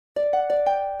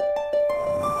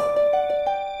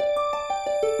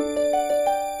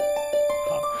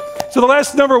So the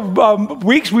last number of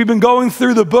weeks, we've been going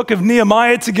through the book of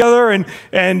Nehemiah together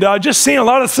and just seeing a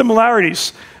lot of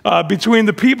similarities between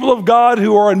the people of God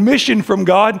who are on mission from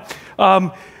God,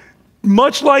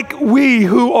 much like we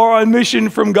who are on mission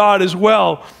from God as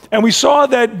well. And we saw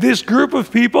that this group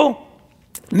of people,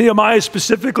 Nehemiah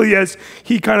specifically, as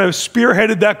he kind of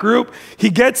spearheaded that group, he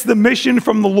gets the mission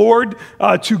from the Lord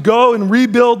to go and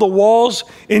rebuild the walls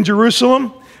in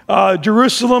Jerusalem.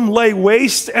 Jerusalem lay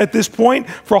waste at this point.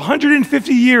 For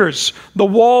 150 years, the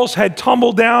walls had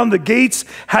tumbled down, the gates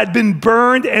had been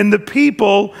burned, and the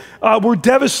people were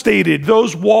devastated.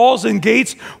 Those walls and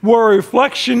gates were a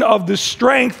reflection of the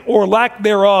strength or lack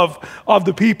thereof of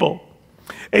the people.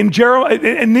 And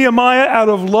Nehemiah, out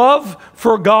of love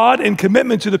for God and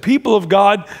commitment to the people of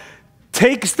God,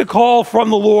 takes the call from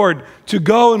the Lord to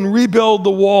go and rebuild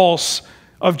the walls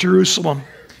of Jerusalem.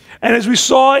 And as we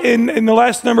saw in the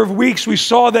last number of weeks, we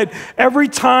saw that every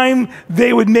time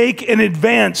they would make an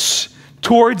advance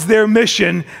towards their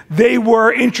mission, they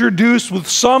were introduced with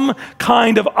some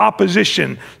kind of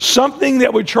opposition, something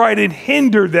that would try to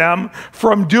hinder them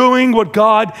from doing what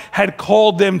God had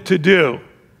called them to do.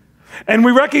 And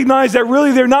we recognize that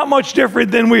really they're not much different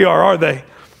than we are they?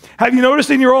 Have you noticed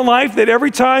in your own life that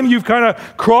every time you've kind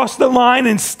of crossed the line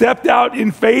and stepped out in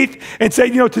faith and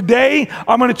said, today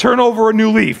I'm going to turn over a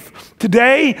new leaf.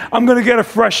 Today I'm going to get a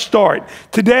fresh start.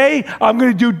 Today I'm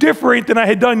going to do different than I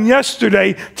had done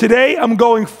yesterday. Today I'm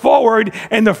going forward,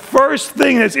 and the first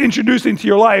thing that's introduced into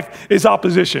your life is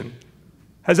opposition.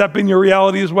 Has that been your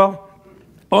reality as well?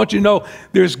 I want you to know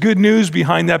there's good news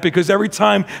behind that, because every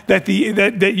time that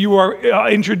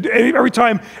every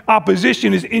time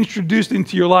opposition is introduced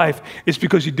into your life, it's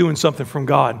because you're doing something from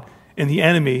God, and the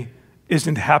enemy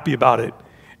isn't happy about it.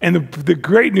 And the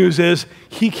great news is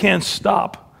he can't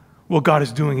stop what God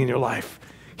is doing in your life.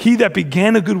 He that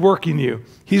began a good work in you,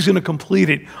 he's going to complete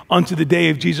it unto the day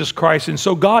of Jesus Christ. And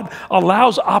so God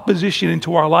allows opposition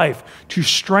into our life to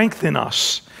strengthen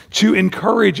us, to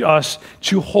encourage us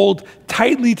to hold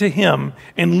tightly to him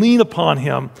and lean upon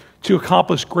him to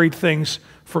accomplish great things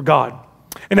for God.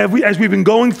 And as we've been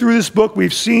going through this book,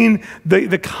 we've seen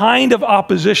the kind of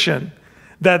opposition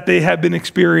that they have been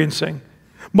experiencing.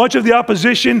 Much of the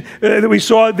opposition that we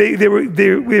saw, they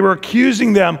were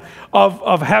accusing them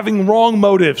of having wrong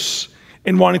motives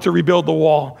in wanting to rebuild the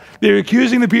wall. They're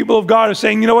accusing the people of God of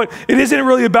saying, you know what, it isn't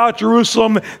really about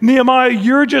Jerusalem. Nehemiah,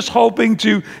 you're just hoping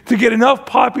to get enough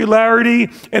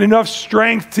popularity and enough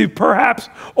strength to perhaps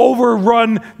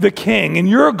overrun the king. And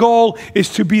your goal is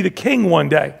to be the king one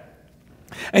day.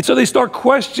 And so they start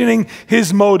questioning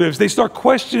his motives. They start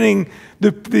questioning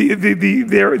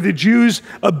the Jews'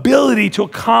 ability to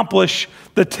accomplish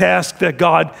the task that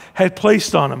God had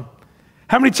placed on them.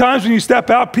 How many times when you step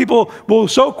out, people will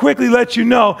so quickly let you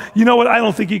know what, I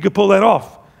don't think you could pull that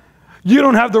off. You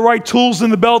don't have the right tools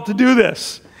in the belt to do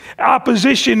this.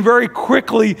 Opposition very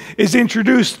quickly is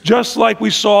introduced, just like we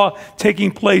saw taking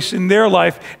place in their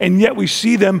life, and yet we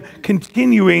see them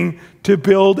continuing to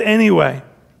build anyway.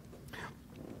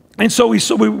 And so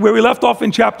where we left off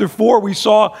in chapter 4, we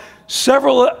saw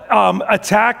several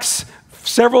attacks,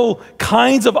 several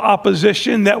kinds of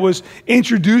opposition that was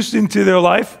introduced into their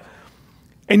life.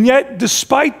 And yet,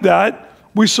 despite that,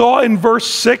 we saw in verse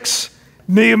 6,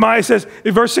 Nehemiah says,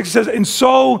 in verse 6 it says, and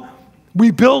so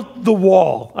we built the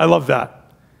wall. I love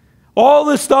that. All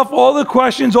this stuff, all the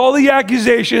questions, all the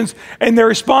accusations, and their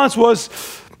response was,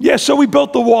 yeah, so we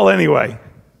built the wall anyway.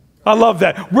 I love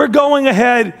that. We're going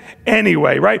ahead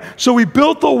anyway, right? So we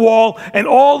built the wall, and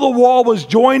all the wall was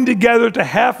joined together to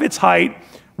half its height.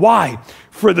 Why?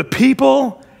 For the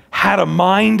people had a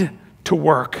mind to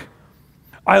work.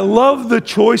 I love the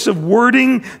choice of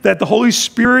wording that the Holy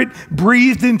Spirit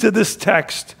breathed into this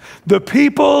text. The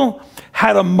people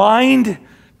had a mind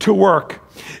to work.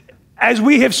 As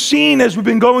we have seen, as we've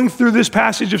been going through this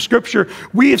passage of Scripture,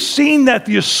 we have seen that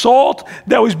the assault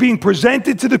that was being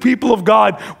presented to the people of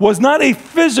God was not a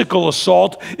physical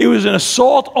assault. It was an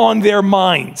assault on their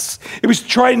minds. It was to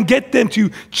try and get them to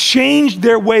change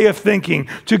their way of thinking,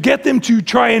 to get them to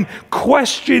try and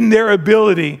question their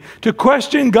ability, to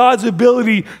question God's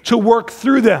ability to work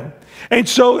through them. And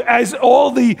so as all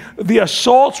the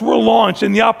assaults were launched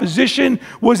and the opposition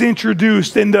was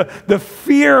introduced and the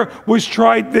fear was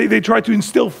tried, they tried to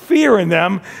instill fear in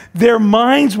them, their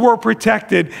minds were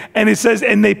protected. And it says,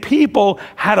 and the people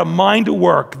had a mind to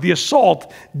work. The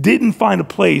assault didn't find a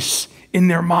place in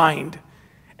their mind.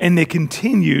 And they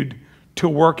continued to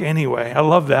work anyway. I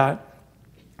love that.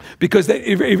 Because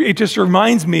it just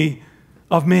reminds me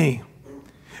of me.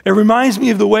 It reminds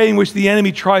me of the way in which the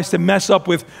enemy tries to mess up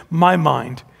with my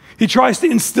mind. He tries to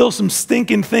instill some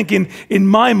stinking thinking in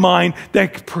my mind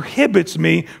that prohibits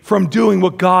me from doing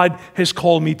what God has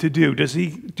called me to do. Does he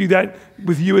do that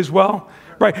with you as well?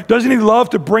 Right? Doesn't he love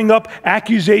to bring up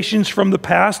accusations from the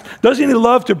past? Doesn't he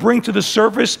love to bring to the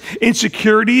surface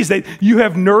insecurities that you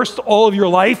have nursed all of your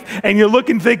life and you look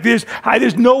and think there's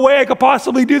no way I could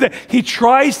possibly do that? He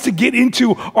tries to get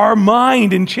into our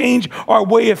mind and change our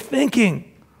way of thinking.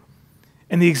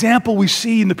 And the example we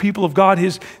see in the people of God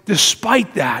is,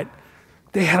 despite that,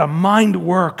 they had a mind to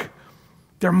work.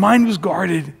 Their mind was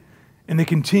guarded, and they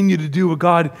continued to do what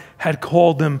God had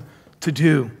called them to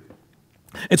do.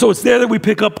 And so it's there that we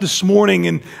pick up this morning,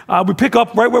 and we pick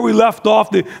up right where we left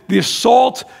off. The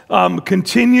assault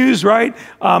continues, right?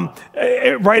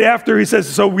 Right after he says,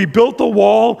 so we built the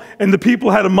wall, and the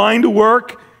people had a mind to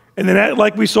work, and then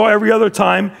like we saw every other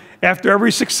time, after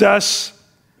every success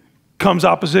comes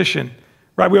opposition.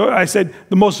 Right? I said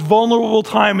the most vulnerable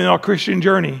time in our Christian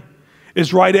journey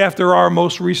is right after our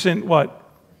most recent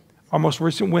what? Our most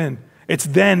recent win. It's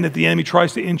then that the enemy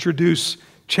tries to introduce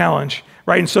challenge,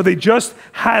 right? And so they just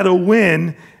had a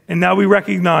win, and now we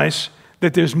recognize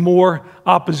that there's more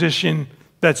opposition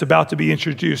that's about to be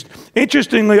introduced.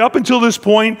 Interestingly, up until this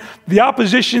point, the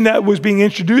opposition that was being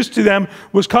introduced to them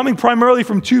was coming primarily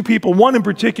from two people. One in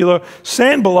particular,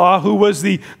 Sanballat, who was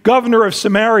the governor of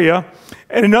Samaria,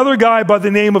 and another guy by the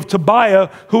name of Tobiah,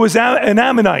 who was an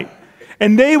Ammonite.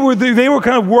 And they were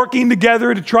kind of working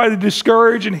together to try to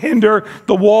discourage and hinder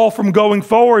the wall from going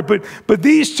forward. But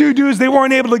these two dudes, they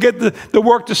weren't able to get the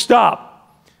work to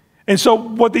stop. And so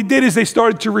what they did is they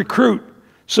started to recruit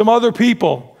some other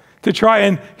people to try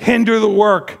and hinder the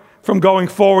work from going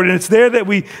forward. And it's there that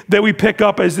we pick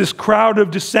up as this crowd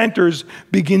of dissenters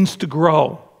begins to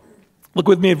grow. Look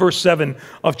with me at verse 7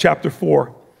 of chapter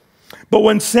 4. But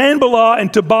when Sanballat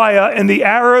and Tobiah and the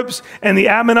Arabs and the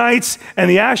Ammonites and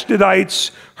the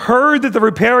Ashdodites heard that the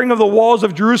repairing of the walls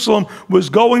of Jerusalem was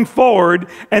going forward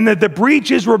and that the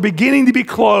breaches were beginning to be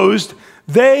closed,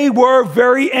 they were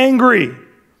very angry.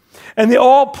 And they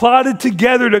all plotted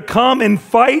together to come and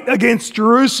fight against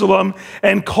Jerusalem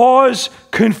and cause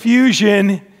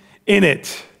confusion in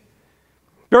it.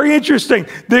 Very interesting.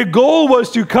 Their goal was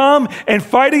to come and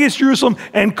fight against Jerusalem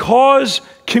and cause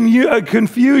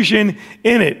confusion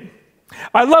in it.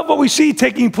 I love what we see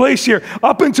taking place here.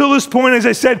 Up until this point, as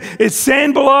I said, it's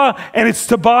Sanballat and it's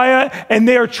Tobiah, and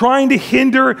they are trying to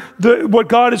hinder what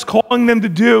God is calling them to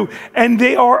do, and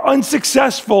they are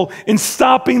unsuccessful in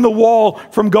stopping the wall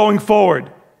from going forward.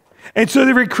 And so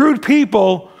they recruit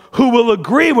people who will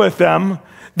agree with them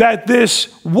that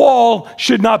this wall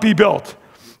should not be built.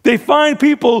 They find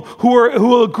people who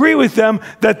will agree with them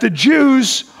that the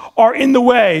Jews are in the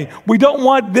way. We don't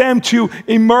want them to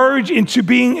emerge into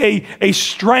being a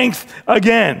strength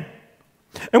again.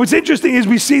 And what's interesting is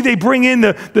we see they bring in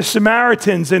the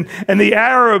Samaritans and the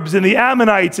Arabs and the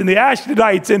Ammonites and the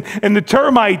Ashdodites and the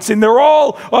termites, and are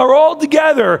all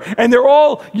together, and they're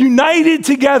all united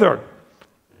together.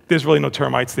 There's really no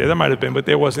termites there. There might have been, but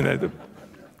there wasn't.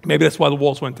 Maybe that's why the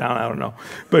walls went down. I don't know.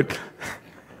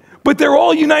 But they're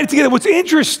all united together. What's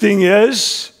interesting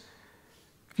is,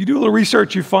 if you do a little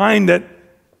research, you find that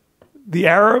the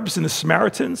Arabs and the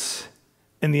Samaritans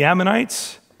and the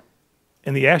Ammonites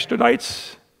and the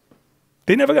Ashdodites,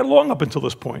 they never got along up until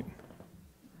this point.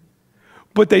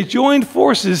 But they joined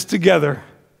forces together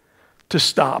to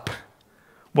stop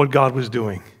what God was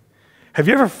doing. Have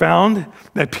you ever found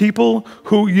that people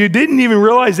who you didn't even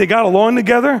realize they got along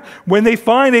together, when they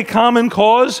find a common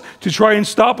cause to try and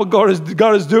stop what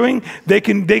God is doing, they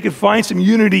can find some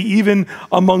unity even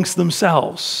amongst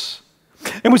themselves.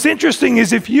 And what's interesting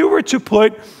is, if you were to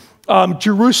put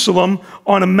Jerusalem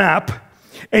on a map,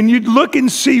 and you'd look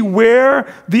and see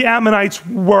where the Ammonites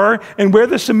were and where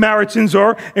the Samaritans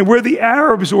are and where the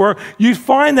Arabs were, you'd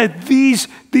find that these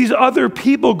other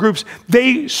people groups,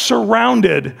 they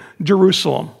surrounded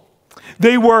Jerusalem.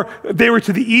 They were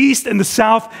to the east and the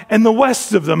south and the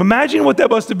west of them. Imagine what that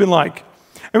must have been like.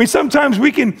 I mean, sometimes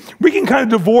we can kind of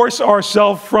divorce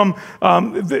ourselves from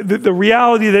the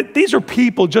reality that these are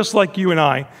people just like you and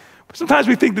I. Sometimes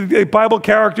we think that the Bible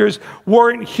characters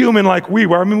weren't human like we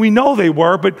were. I mean, we know they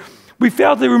were, but we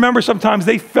fail to remember sometimes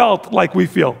they felt like we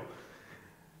feel.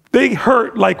 They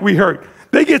hurt like we hurt.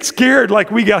 They get scared like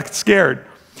we got scared.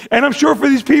 And I'm sure for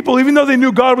these people, even though they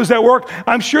knew God was at work,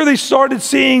 I'm sure they started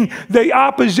seeing the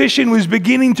opposition was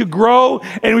beginning to grow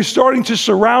and was starting to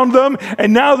surround them.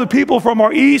 And now the people from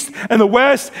our east and the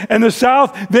west and the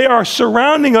south, they are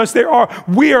surrounding us.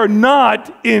 We are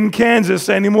not in Kansas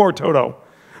anymore, Toto.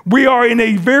 We are in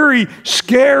a very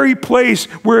scary place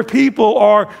where people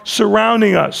are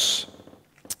surrounding us.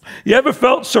 You ever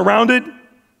felt surrounded?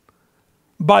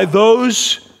 by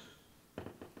those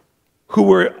who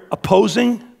were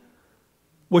opposing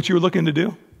what you were looking to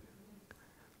do?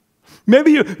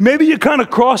 Maybe you kind of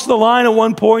crossed the line at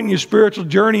one point in your spiritual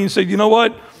journey and said, you know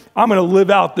what? I'm going to live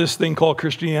out this thing called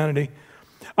Christianity.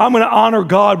 I'm going to honor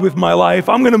God with my life.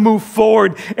 I'm going to move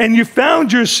forward. And you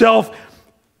found yourself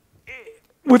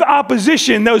with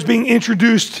opposition that was being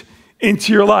introduced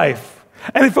into your life.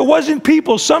 And if it wasn't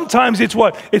people, sometimes it's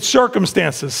what? It's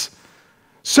circumstances.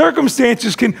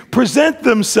 Circumstances can present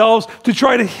themselves to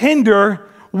try to hinder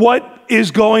what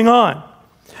is going on.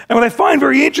 And what I find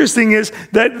very interesting is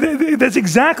that that's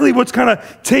exactly what's kind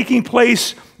of taking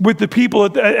place with the people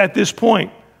at this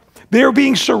point. They are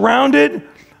being surrounded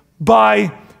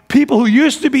by people who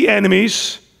used to be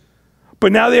enemies,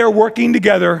 but now they are working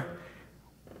together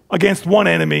against one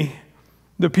enemy,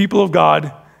 the people of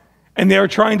God, and they are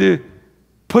trying to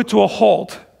put to a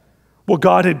halt what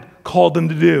God had called them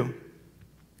to do.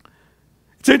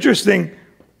 It's interesting,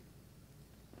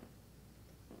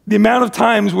 the amount of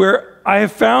times where I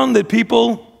have found that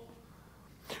people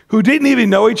who didn't even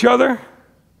know each other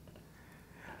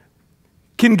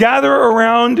can gather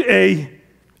around a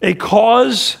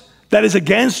cause that is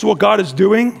against what God is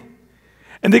doing,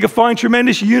 and they can find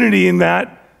tremendous unity in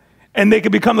that, and they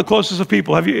can become the closest of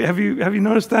people. Have you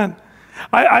noticed that?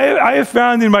 I have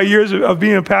found in my years of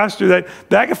being a pastor that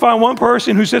I can find one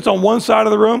person who sits on one side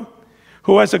of the room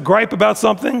who has a gripe about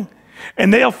something,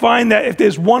 and they'll find that if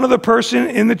there's one other person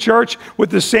in the church with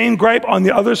the same gripe on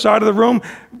the other side of the room,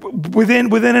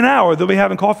 within an hour, they'll be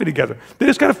having coffee together. They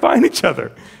just got to find each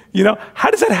other. You know, how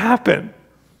does that happen?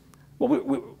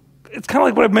 Well, it's kind of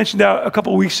like what I mentioned a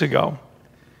couple of weeks ago.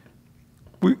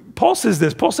 Paul says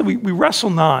this. Paul said, we wrestle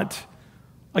not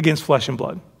against flesh and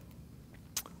blood,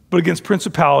 but against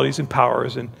principalities and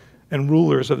powers and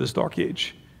rulers of this dark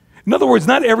age. In other words,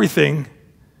 not everything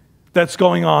that's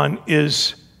going on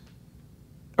is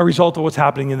a result of what's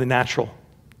happening in the natural.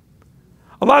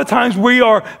 A lot of times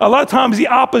the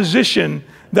opposition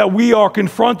that we are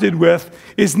confronted with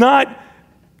is not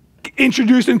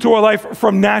introduced into our life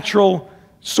from natural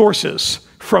sources,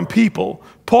 from people.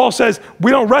 Paul says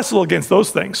we don't wrestle against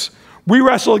those things. We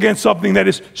wrestle against something that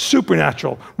is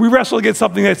supernatural. We wrestle against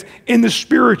something that's in the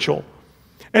spiritual.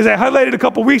 As I highlighted a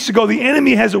couple weeks ago, the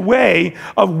enemy has a way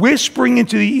of whispering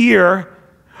into the ear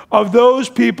of those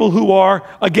people who are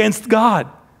against God.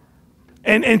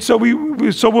 And so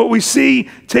what we see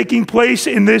taking place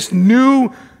in this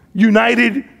new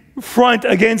united front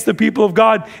against the people of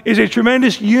God is a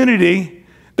tremendous unity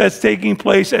that's taking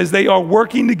place as they are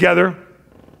working together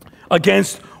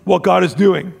against what God is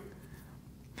doing.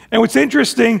 And what's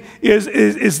interesting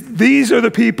is these are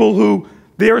the people who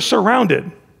they are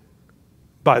surrounded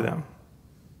by them.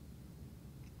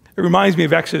 It reminds me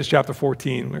of Exodus chapter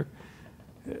 14, where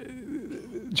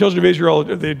the children of Israel,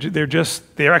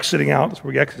 they're exiting out. That's where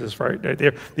we get Exodus, right?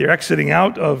 They're exiting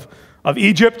out of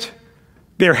Egypt.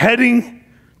 They're heading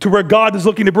to where God is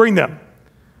looking to bring them.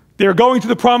 They're going to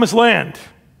the promised land.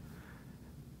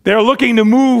 They're looking to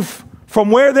move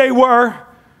from where they were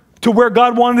to where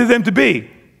God wanted them to be.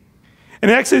 In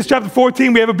Exodus chapter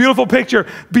 14, we have a beautiful picture.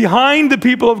 Behind the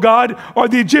people of God are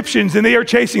the Egyptians, and they are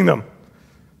chasing them,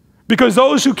 because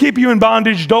those who keep you in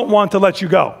bondage don't want to let you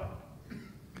go.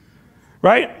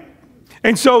 Right?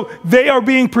 And so they are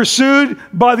being pursued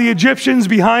by the Egyptians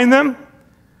behind them.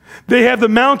 They have the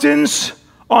mountains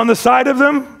on the side of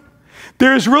them.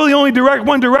 There's really only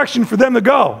one direction for them to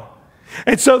go.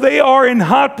 And so they are in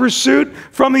hot pursuit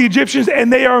from the Egyptians,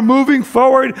 and they are moving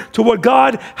forward to what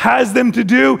God has them to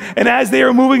do. And as they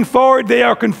are moving forward, they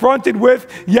are confronted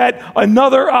with yet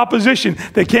another opposition.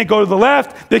 They can't go to the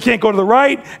left, they can't go to the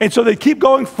right, and so they keep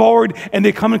going forward, and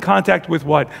they come in contact with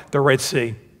what? The Red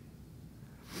Sea.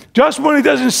 Just when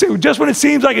it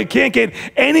seems like it can't get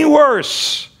any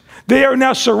worse, they are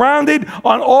now surrounded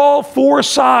on all four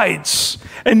sides.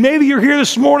 And maybe you're here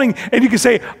this morning and you can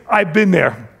say, I've been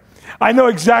there. I know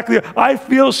exactly. I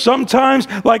feel sometimes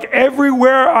like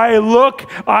everywhere I look,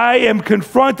 I am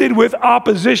confronted with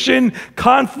opposition,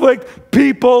 conflict,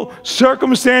 people,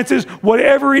 circumstances,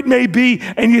 whatever it may be.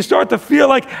 And you start to feel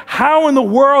like, how in the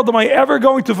world am I ever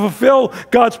going to fulfill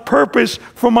God's purpose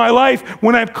for my life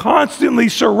when I'm constantly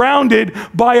surrounded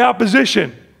by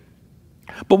opposition?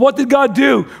 But what did God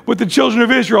do with the children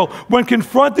of Israel when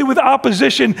confronted with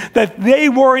opposition that they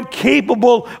weren't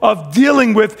capable of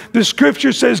dealing with? The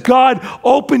scripture says God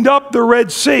opened up the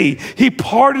Red Sea. He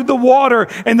parted the water,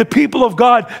 and the people of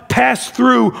God passed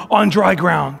through on dry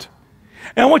ground.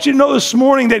 And I want you to know this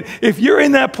morning that if you're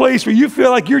in that place where you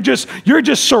feel like you're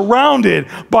just surrounded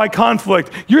by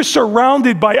conflict, you're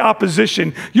surrounded by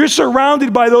opposition, you're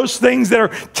surrounded by those things that are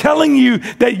telling you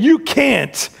that you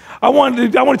can't, I want to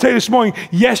tell you this morning,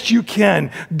 yes, you can.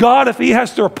 God, if he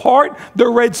has to part the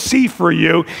Red Sea for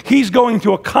you, he's going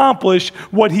to accomplish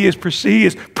what he has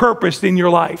purposed in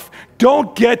your life.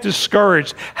 Don't get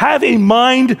discouraged. Have a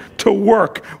mind to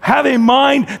work. Have a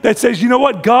mind that says, you know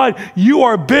what, God, you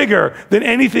are bigger than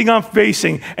anything I'm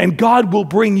facing, and God will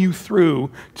bring you through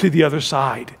to the other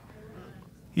side.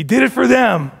 He did it for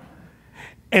them,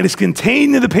 and it's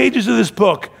contained in the pages of this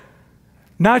book,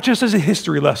 not just as a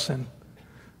history lesson,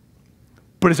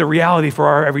 but it's a reality for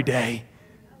our everyday,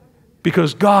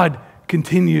 because God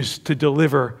continues to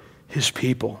deliver his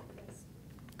people.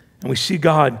 And we see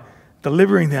God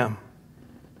delivering them.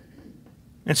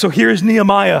 And so here is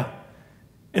Nehemiah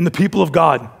and the people of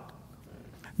God.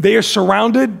 They are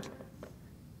surrounded,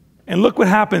 and look what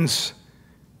happens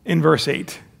in verse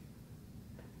 8.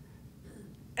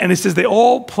 And it says they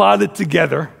all plotted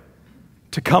together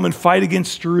to come and fight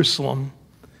against Jerusalem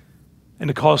and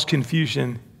to cause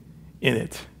confusion in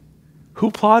it. Who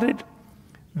plotted?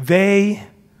 They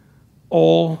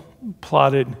all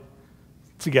plotted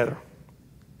together.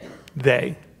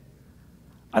 They.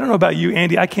 I don't know about you,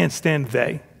 Andy, I can't stand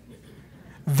they.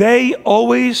 They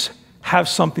always have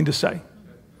something to say.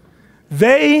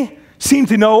 They seem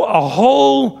to know a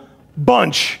whole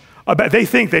bunch about, they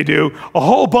think they do, a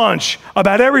whole bunch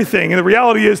about everything. And the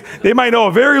reality is they might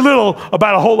know very little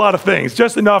about a whole lot of things,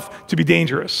 just enough to be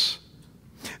dangerous.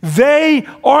 They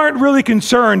aren't really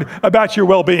concerned about your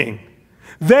well-being.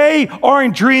 They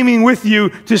aren't dreaming with you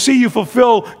to see you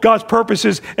fulfill God's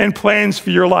purposes and plans for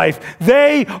your life.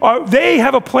 They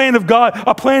have a plan of God,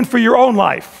 a plan for your own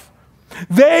life.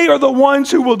 They are the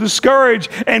ones who will discourage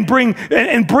and bring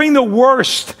the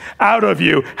worst out of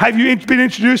you. Have you been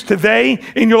introduced to they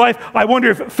in your life? I wonder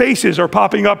if faces are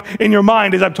popping up in your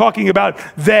mind as I'm talking about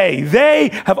they. They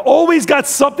have always got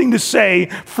something to say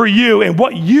for you and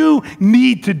what you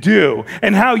need to do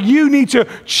and how you need to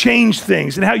change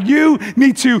things and how you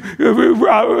need to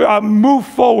move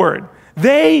forward.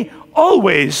 They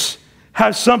always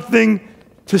have something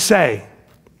to say.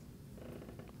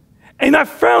 And I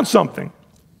found something.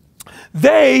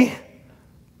 They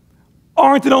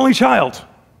aren't an only child.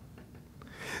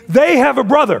 They have a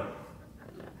brother.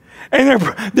 And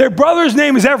their brother's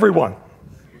name is everyone.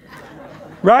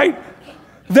 Right?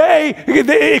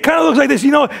 It kind of looks like this,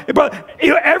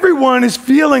 everyone is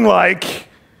feeling like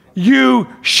you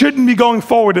shouldn't be going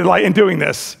forward in doing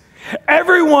this.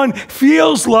 Everyone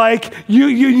feels like you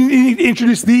need to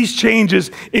introduce these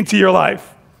changes into your life.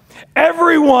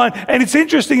 Everyone, and it's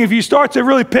interesting if you start to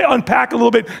really unpack a little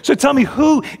bit. So tell me,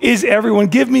 who is everyone?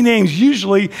 Give me names.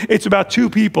 Usually it's about two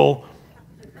people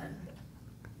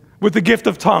with the gift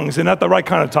of tongues, and not the right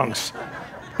kind of tongues.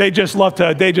 They just love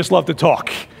to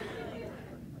talk.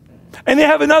 And they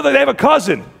have a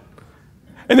cousin.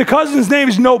 And the cousin's name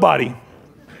is nobody.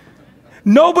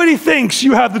 Nobody thinks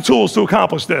you have the tools to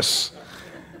accomplish this.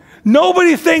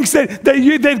 Nobody thinks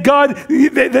that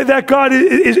God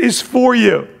is for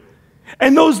you.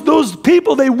 And those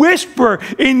people, they whisper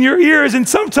in your ears, and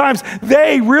sometimes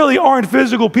they really aren't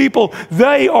physical people.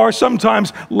 They are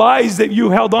sometimes lies that you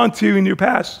held on to in your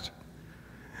past.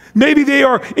 Maybe they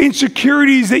are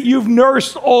insecurities that you've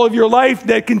nursed all of your life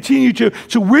that continue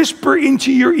to whisper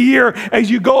into your ear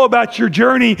as you go about your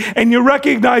journey, and you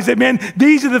recognize that, man,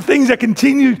 these are the things that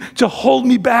continue to hold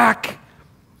me back.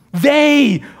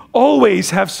 They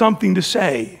always have something to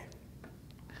say.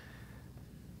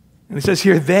 And it says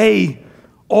here, they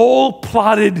all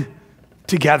plotted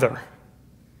together.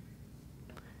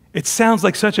 It sounds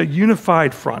like such a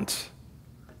unified front.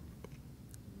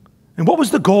 And what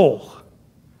was the goal?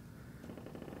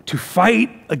 To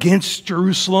fight against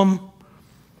Jerusalem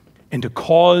and to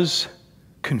cause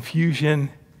confusion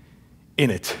in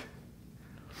it.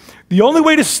 The only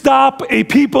way to stop a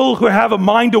people who have a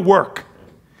mind to work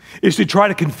is to try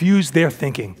to confuse their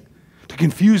thinking, to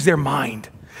confuse their mind.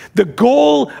 The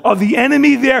goal of the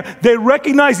enemy there, they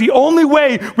recognize the only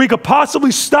way we could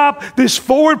possibly stop this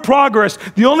forward progress,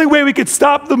 the only way we could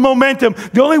stop the momentum,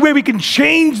 the only way we can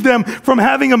change them from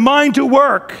having a mind to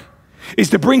work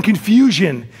is to bring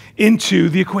confusion into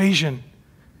the equation.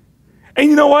 And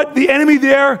you know what? The enemy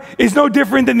there is no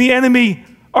different than the enemy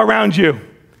around you.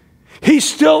 He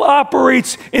still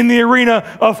operates in the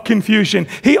arena of confusion.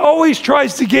 He always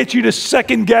tries to get you to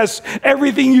second guess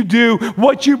everything you do,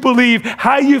 what you believe,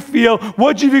 how you feel,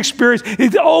 what you've experienced.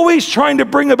 He's always trying to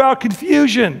bring about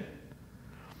confusion.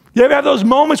 You ever have those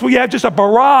moments where you have just a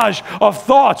barrage of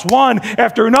thoughts, one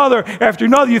after another after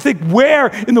another? You think, where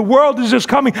in the world is this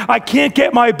coming? I can't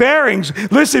get my bearings.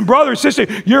 Listen, brother, sister,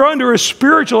 you're under a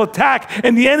spiritual attack,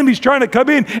 and the enemy's trying to come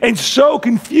in and sow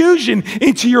confusion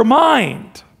into your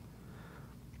mind.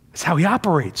 That's how he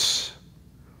operates.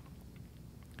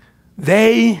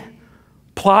 They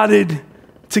plotted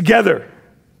together.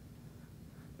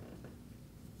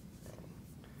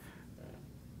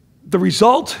 The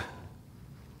result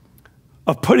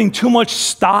of putting too much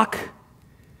stock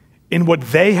in what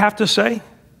they have to say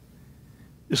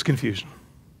is confusion.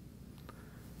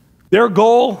 Their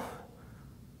goal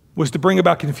was to bring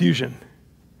about confusion.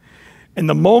 And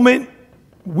the moment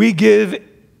we give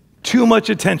too much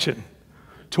attention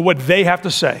to what they have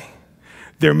to say,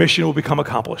 their mission will become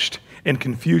accomplished, and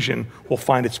confusion will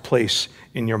find its place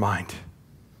in your mind.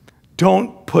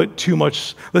 Don't put too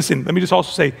much. Listen, let me just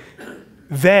also say,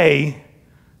 they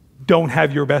don't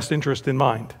have your best interest in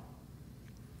mind,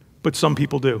 but some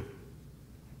people do.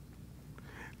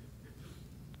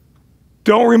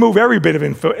 Don't remove every bit of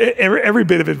info, every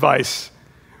bit of advice.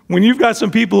 When you've got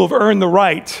some people who've earned the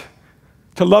right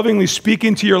to lovingly speak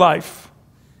into your life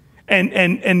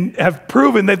and have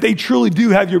proven that they truly do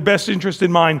have your best interest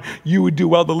in mind, you would do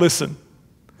well to listen.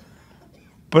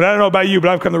 But I don't know about you, but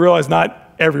I've come to realize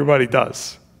not everybody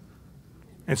does.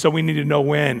 And so we need to know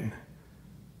when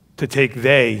to take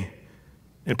they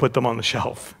and put them on the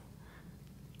shelf.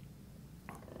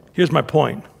 Here's my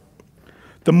point.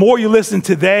 The more you listen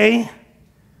to they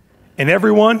and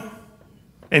everyone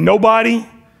and nobody,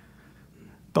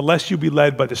 the less you'll be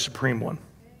led by the Supreme One.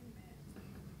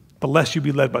 The less you'll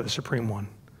be led by the Supreme One.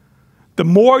 The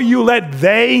more you let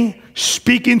they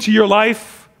speak into your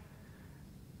life,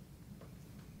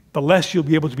 the less you'll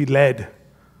be able to be led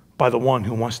by the one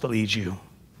who wants to lead you.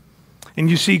 And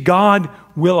you see, God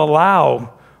will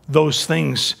allow those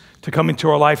things to come into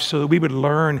our life so that we would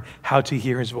learn how to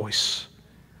hear his voice.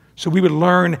 So we would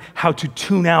learn how to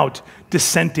tune out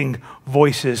dissenting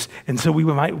voices. And so we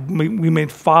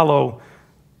might follow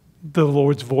the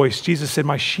Lord's voice. Jesus said,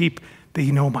 my sheep,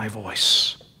 they know my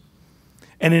voice.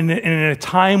 And in a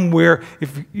time where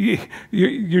if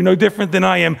you're no different than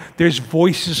I am, there's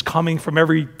voices coming from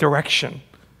every direction,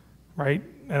 right?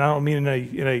 And I don't mean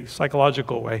in a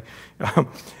psychological way.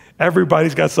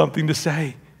 Everybody's got something to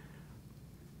say.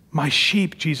 My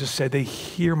sheep, Jesus said, they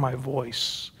hear my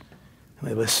voice and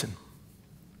they listen.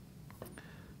 And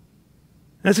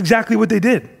that's exactly what they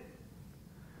did.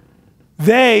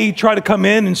 They try to come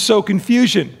in and sow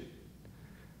confusion.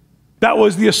 That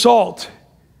was the assault.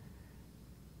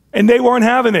 And they weren't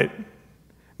having it.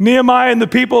 Nehemiah and the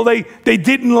people, they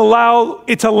didn't allow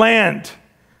it to land.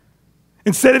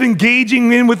 Instead of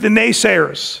engaging in with the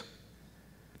naysayers,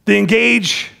 they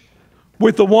engage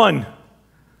with the one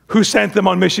who sent them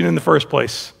on mission in the first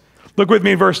place. Look with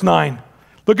me in verse 9.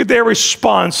 Look at their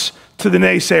response to the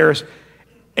naysayers.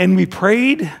 And we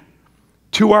prayed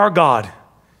to our God,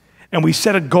 and we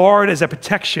set a guard as a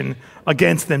protection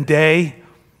against them day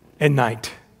and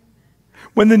night.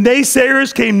 When the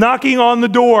naysayers came knocking on the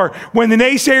door, when the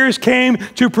naysayers came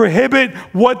to prohibit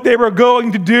what they were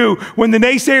going to do, when the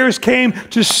naysayers came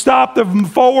to stop the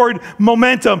forward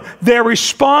momentum, their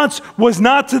response was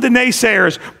not to the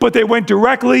naysayers, but they went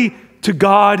directly to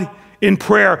God in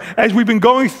prayer. As we've been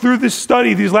going through this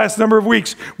study these last number of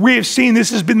weeks, we have seen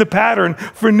this has been the pattern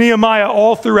for Nehemiah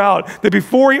all throughout, that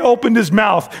before he opened his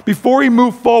mouth, before he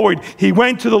moved forward, he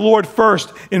went to the Lord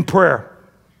first in prayer.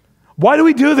 Why do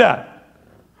we do that?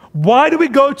 Why do we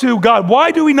go to God?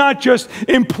 Why do we not just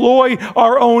employ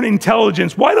our own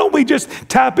intelligence? Why don't we just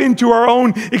tap into our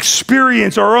own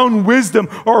experience, our own wisdom,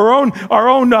 or our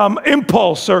own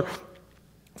impulse, or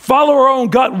follow our own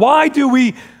gut? Why do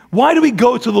we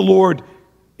go to the Lord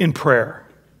in prayer?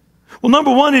 Well,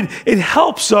 number one, it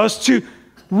helps us to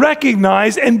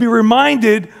recognize and be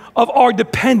reminded of our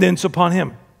dependence upon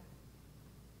him.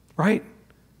 Right?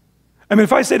 I mean,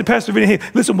 if I say to Pastor Vinny, hey,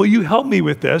 listen, will you help me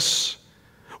with this?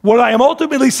 What I am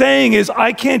ultimately saying is,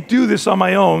 I can't do this on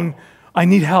my own. I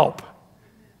need help.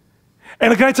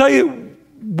 And can I tell you,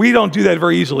 we don't do that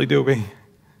very easily, do we?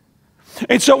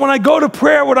 And so when I go to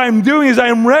prayer, what I'm doing is I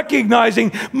am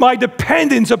recognizing my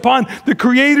dependence upon the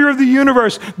creator of the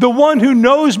universe, the one who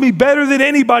knows me better than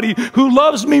anybody, who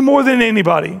loves me more than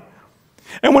anybody.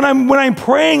 And when I'm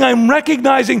praying, I'm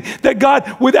recognizing that,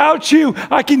 God, without you,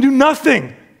 I can do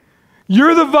nothing.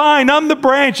 You're the vine, I'm the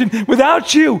branch, and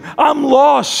without you, I'm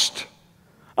lost.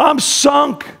 I'm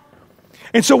sunk.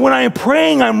 And so when I am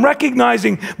praying, I'm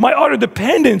recognizing my utter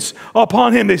dependence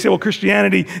upon him. They say, well,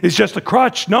 Christianity is just a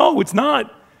crutch. No, it's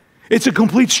not. It's a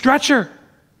complete stretcher.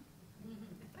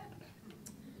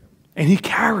 and he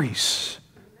carries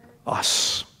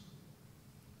us.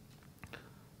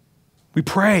 We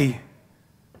pray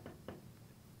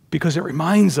because it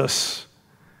reminds us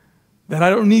that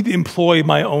I don't need to employ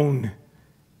my own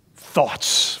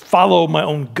thoughts, follow my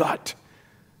own gut.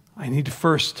 I need to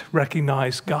first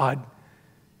recognize, God,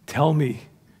 tell me,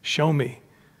 show me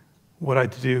what I'm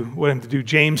to do.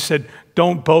 James said,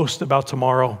 don't boast about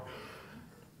tomorrow,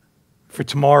 for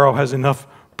tomorrow has enough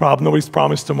problem. Nobody's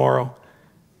promised tomorrow.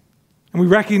 And we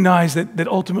recognize that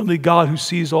ultimately God, who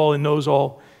sees all and knows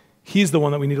all, he's the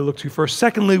one that we need to look to first.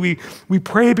 Secondly, we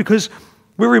pray because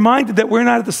we're reminded that we're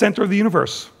not at the center of the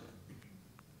universe.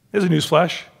 There's a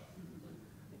newsflash.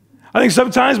 I think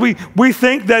sometimes we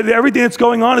think that everything that's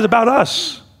going on is about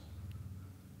us.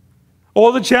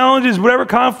 All the challenges, whatever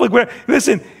conflict, whatever.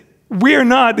 Listen, we are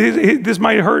not, this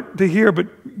might hurt to hear, but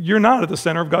you're not at the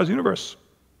center of God's universe.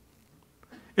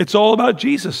 It's all about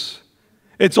Jesus.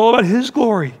 It's all about his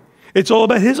glory. It's all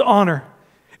about his honor.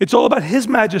 It's all about his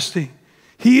majesty.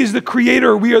 He is the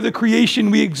creator. We are the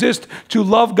creation. We exist to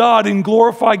love God and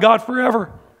glorify God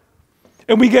forever.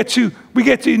 And we get to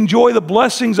enjoy the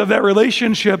blessings of that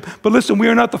relationship. But listen, we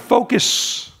are not the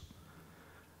focus.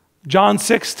 John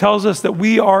 6 tells us that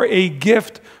we are a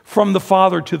gift from the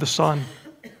Father to the Son.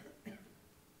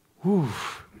 Ooh.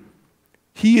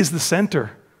 He is the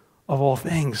center of all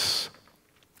things.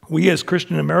 We as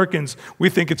Christian Americans, we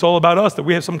think it's all about us, that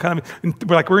we have some kind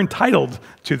of, we're entitled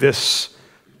to this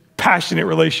passionate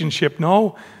relationship.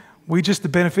 No, we're just the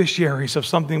beneficiaries of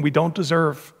something we don't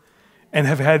deserve and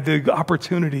have had the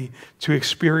opportunity to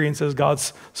experience as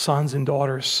God's sons and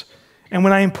daughters. And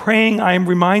when I am praying, I am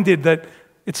reminded that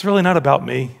it's really not about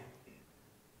me.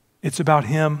 It's about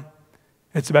him.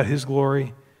 It's about his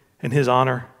glory and his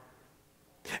honor.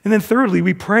 And then thirdly,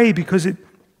 we pray because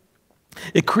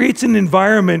it creates an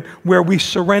environment where we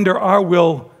surrender our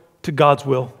will to God's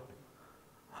will.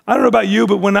 I don't know about you,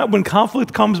 but when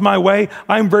conflict comes my way,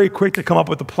 I'm very quick to come up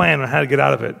with a plan on how to get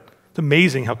out of it. It's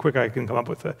amazing how quick I can come up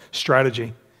with a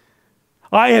strategy.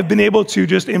 I have been able to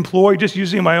just employ, just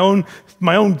using my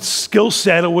own skill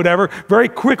set or whatever, very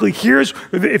quickly.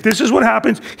 If this is what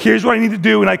happens, here's what I need to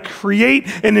do. And I create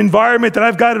an environment that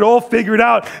I've got it all figured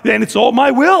out, and it's all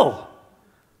my will.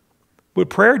 What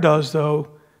prayer does, though,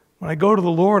 when I go to the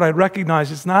Lord, I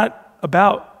recognize it's not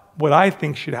about what I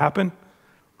think should happen,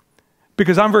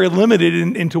 because I'm very limited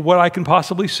into what I can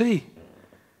possibly see.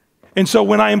 And so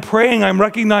when I am praying, I'm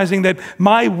recognizing that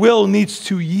my will needs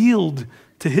to yield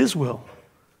to his will.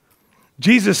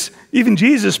 Even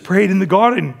Jesus prayed in the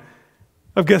Garden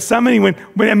of Gethsemane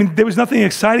when there was nothing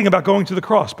exciting about going to the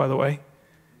cross, by the way.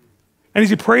 And as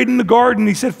he prayed in the garden,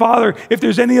 he said, Father, if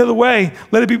there's any other way,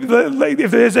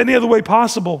 if there's any other way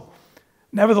possible,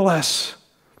 nevertheless,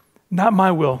 not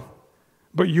my will,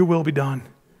 but your will be done.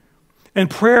 And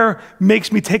prayer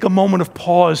makes me take a moment of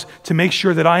pause to make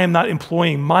sure that I am not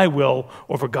employing my will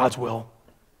over God's will.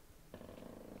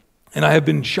 And I have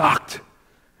been shocked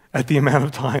at the amount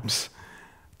of times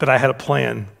that I had a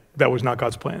plan that was not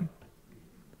God's plan.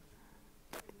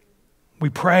 We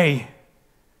pray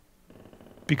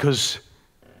because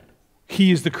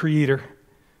he is the creator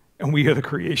and we are the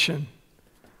creation.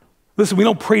 Listen, we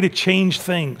don't pray to change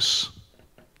things.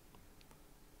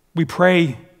 We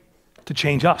pray to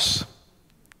change us.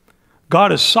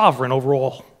 God is sovereign over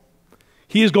all.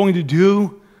 He is going to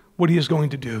do what he is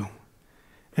going to do.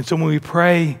 And so when we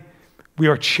pray, we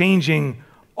are changing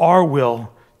our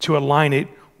will to align it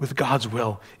with God's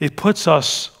will. It puts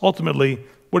us, ultimately,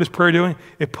 what is prayer doing?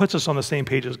 It puts us on the same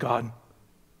page as God.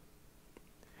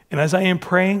 And as I am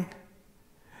praying,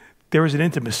 there is an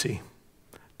intimacy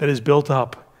that is built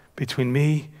up between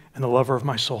me and the lover of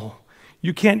my soul.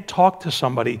 You can't talk to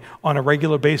somebody on a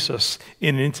regular basis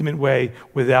in an intimate way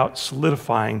without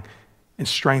solidifying and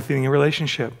strengthening a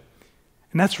relationship.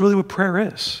 And that's really what prayer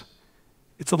is.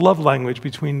 It's a love language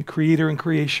between creator and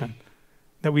creation,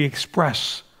 that we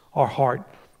express our heart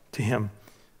to him.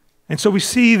 And so we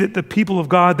see that the people of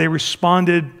God, they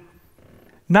responded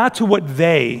not to what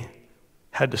they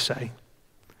had to say.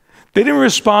 They didn't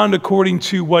respond according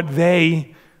to what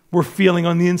they were feeling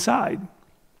on the inside.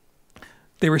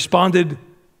 They responded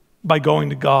by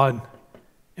going to God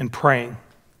and praying.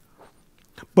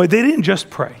 But they didn't just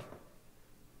pray.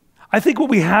 I think what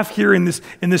we have here in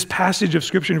this passage of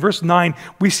Scripture, in verse 9,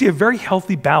 we see a very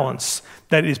healthy balance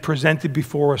that is presented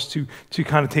before us to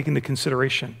kind of take into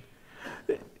consideration.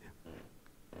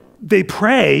 They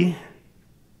pray,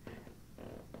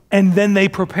 and then they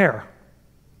prepare.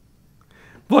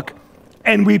 Look,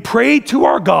 and we pray to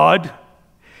our God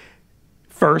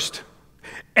first,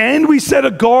 and we set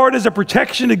a guard as a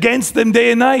protection against them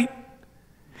day and night.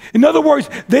 In other words,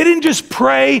 they didn't just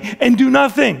pray and do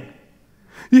nothing.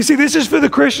 You see, this is for the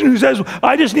Christian who says,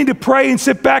 I just need to pray and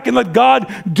sit back and let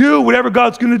God do whatever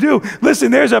God's going to do. Listen,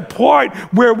 there's a part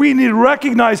where we need to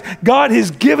recognize God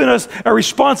has given us a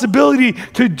responsibility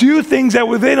to do things that are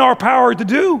within our power to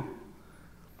do.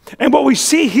 And what we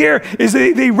see here is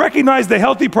they recognize the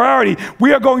healthy priority.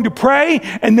 We are going to pray,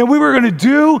 and then we were going to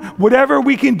do whatever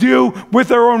we can do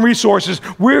with our own resources.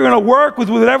 We're going to work with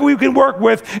whatever we can work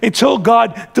with until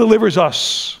God delivers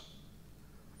us.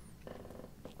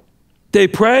 They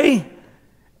pray,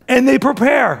 and they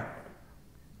prepare.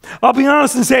 I'll be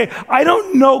honest and say, I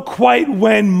don't know quite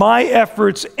when my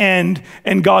efforts end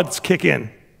and God's kick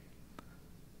in.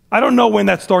 I don't know when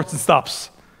that starts and stops.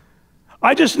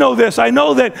 I just know this. I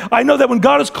know that when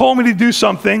God has called me to do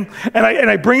something and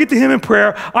I bring it to him in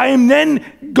prayer, I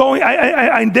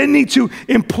then need to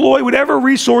employ whatever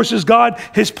resources God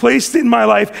has placed in my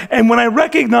life. And when I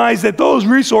recognize that those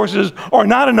resources are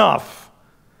not enough,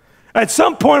 at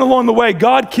some point along the way,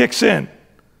 God kicks in.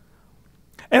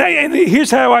 And here's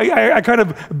how I kind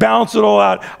of balance it all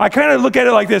out. I kind of look at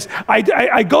it like this.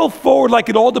 I go forward like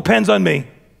it all depends on me.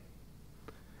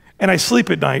 And I sleep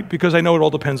at night because I know it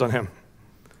all depends on him.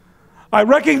 I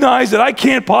recognize that I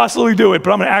can't possibly do it,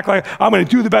 but I'm going to act like I'm going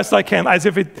to do the best I can, as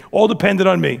if it all depended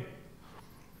on me.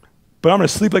 But I'm going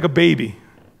to sleep like a baby,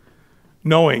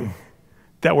 knowing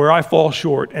that where I fall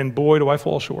short, and boy, do I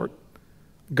fall short,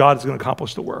 God is going to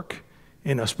accomplish the work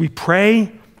in us. We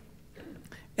pray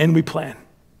and we plan.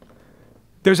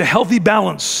 There's a healthy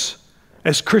balance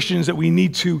as Christians that we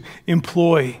need to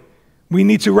employ. We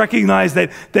need to recognize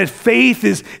that faith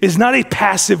is not a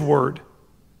passive word.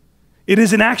 It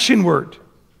is an action word.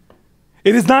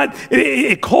 It is not,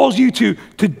 it calls you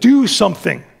to do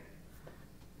something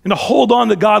and to hold on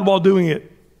to God while doing it.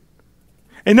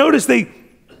 And notice they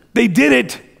did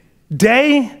it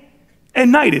day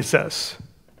and night, it says.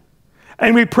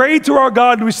 And we prayed to our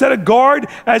God, and we set a guard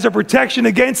as a protection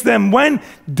against them when?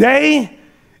 Day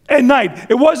and night.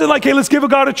 It wasn't like, hey, let's give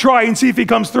God a try and see if he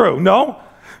comes through. No.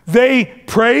 They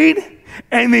prayed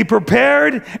and they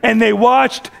prepared and they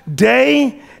watched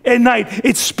day and night.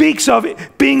 It speaks of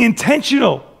being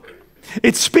intentional.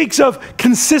 It speaks of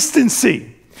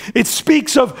consistency. It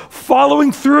speaks of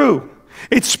following through.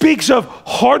 It speaks of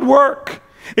hard work.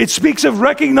 It speaks of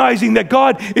recognizing that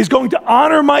God is going to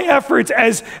honor my efforts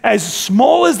as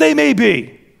small as they may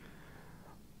be.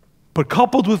 But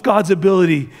coupled with God's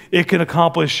ability, it can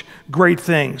accomplish great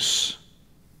things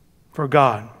for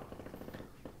God.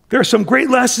 There are some great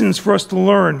lessons for us to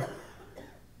learn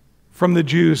from the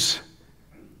Jews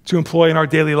to employ in our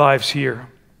daily lives here.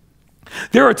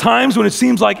 There are times when it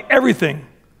seems like everything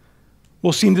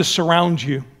will seem to surround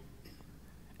you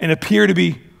and appear to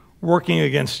be working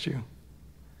against you.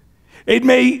 It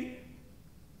may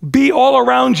be all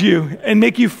around you and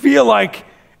make you feel like,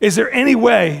 is there any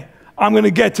way I'm going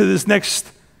to get to this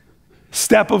next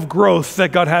step of growth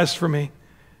that God has for me?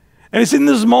 And it's in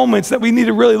those moments that we need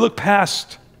to really look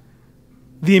past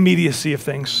the immediacy of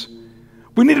things.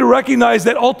 We need to recognize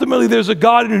that ultimately there's a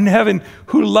God in heaven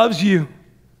who loves you,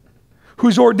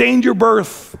 who's ordained your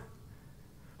birth,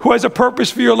 who has a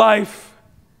purpose for your life,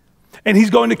 and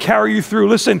he's going to carry you through.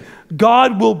 Listen,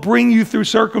 God will bring you through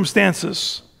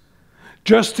circumstances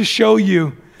just to show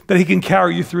you that he can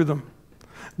carry you through them.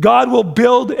 God will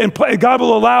build and God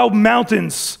will allow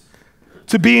mountains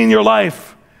to be in your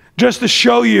life just to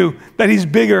show you that he's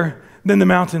bigger than the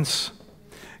mountains.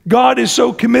 God is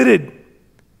so committed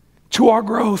to our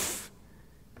growth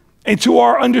and to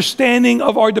our understanding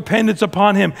of our dependence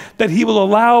upon him that he will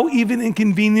allow even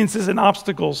inconveniences and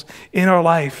obstacles in our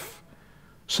life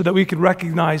so that we can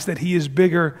recognize that he is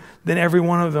bigger than every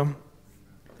one of them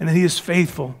and that he is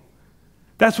faithful.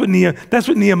 That's what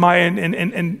Nehemiah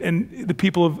and the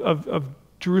people of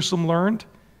Jerusalem learned.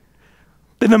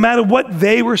 That no matter what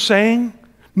they were saying,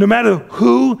 no matter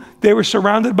who they were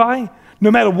surrounded by, no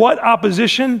matter what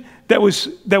opposition they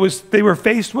were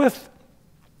faced with,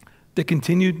 they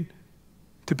continued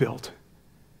to build.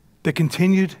 They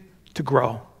continued to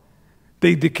grow.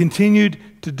 They continued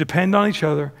to depend on each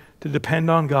other, to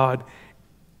depend on God,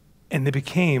 and they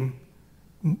became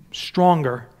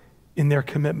stronger in their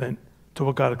commitment to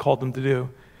what God had called them to do.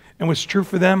 And what's true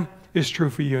for them is true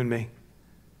for you and me.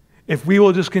 If we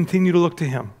will just continue to look to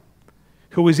him,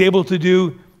 who is able to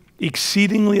do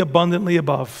exceedingly abundantly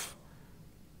above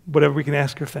whatever we can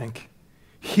ask or think.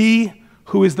 He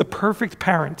who is the perfect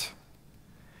parent,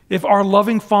 if our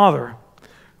loving Father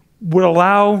would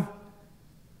allow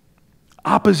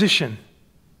opposition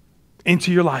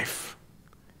into your life,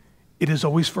 it is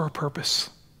always for a purpose.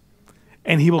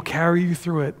 And he will carry you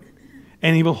through it,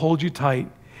 and he will hold you tight,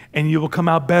 and you will come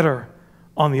out better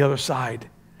on the other side.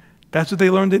 That's what they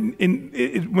learned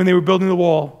when they were building the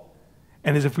wall.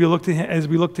 And as we look to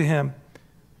him,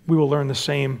 we will learn the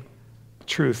same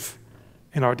truth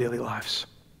in our daily lives.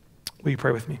 Will you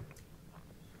pray with me?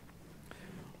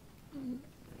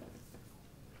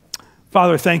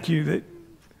 Father, thank you that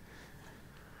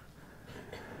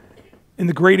in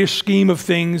the greatest scheme of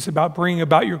things about bringing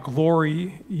about your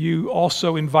glory, you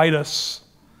also invite us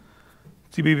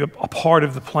to be a part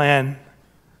of the plan.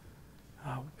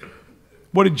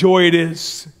 What a joy it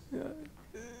is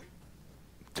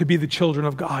to be the children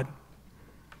of God.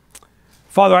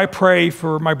 Father, I pray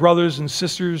for my brothers and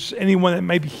sisters, anyone that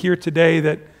may be here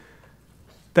today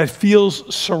that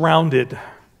feels surrounded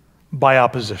by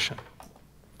opposition.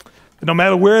 That no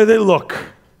matter where they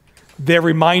look, they're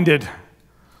reminded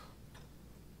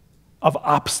of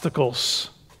obstacles.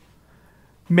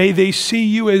 May they see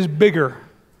you as bigger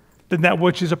than that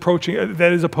which is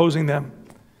opposing them.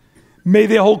 May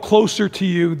they hold closer to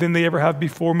you than they ever have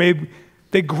before. May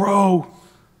they grow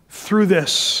through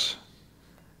this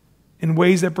in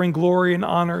ways that bring glory and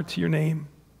honor to your name.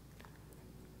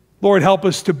 Lord, help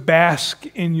us to bask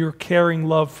in your caring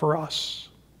love for us.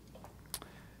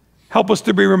 Help us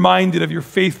to be reminded of your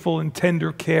faithful and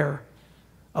tender care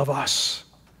of us,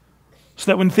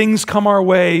 so that when things come our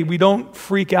way, we don't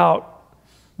freak out,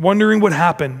 wondering what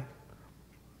happened.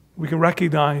 We can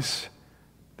recognize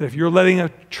that if you're letting a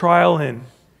trial in,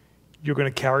 you're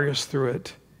going to carry us through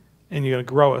it, and you're going to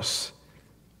grow us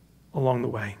along the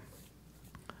way.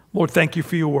 Lord, thank you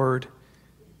for your word.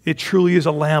 It truly is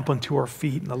a lamp unto our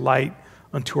feet and a light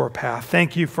unto our path.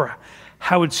 Thank you for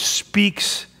how it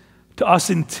speaks to us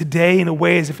in today in a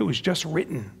way as if it was just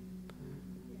written.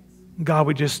 God,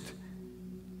 we just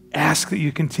ask that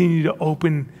you continue to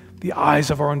open the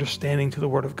eyes of our understanding to the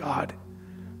word of God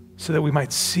so that we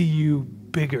might see you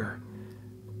bigger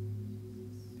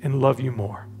and love you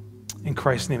more. In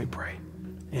Christ's name we pray.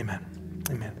 Amen.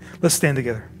 Amen. Let's stand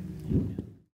together.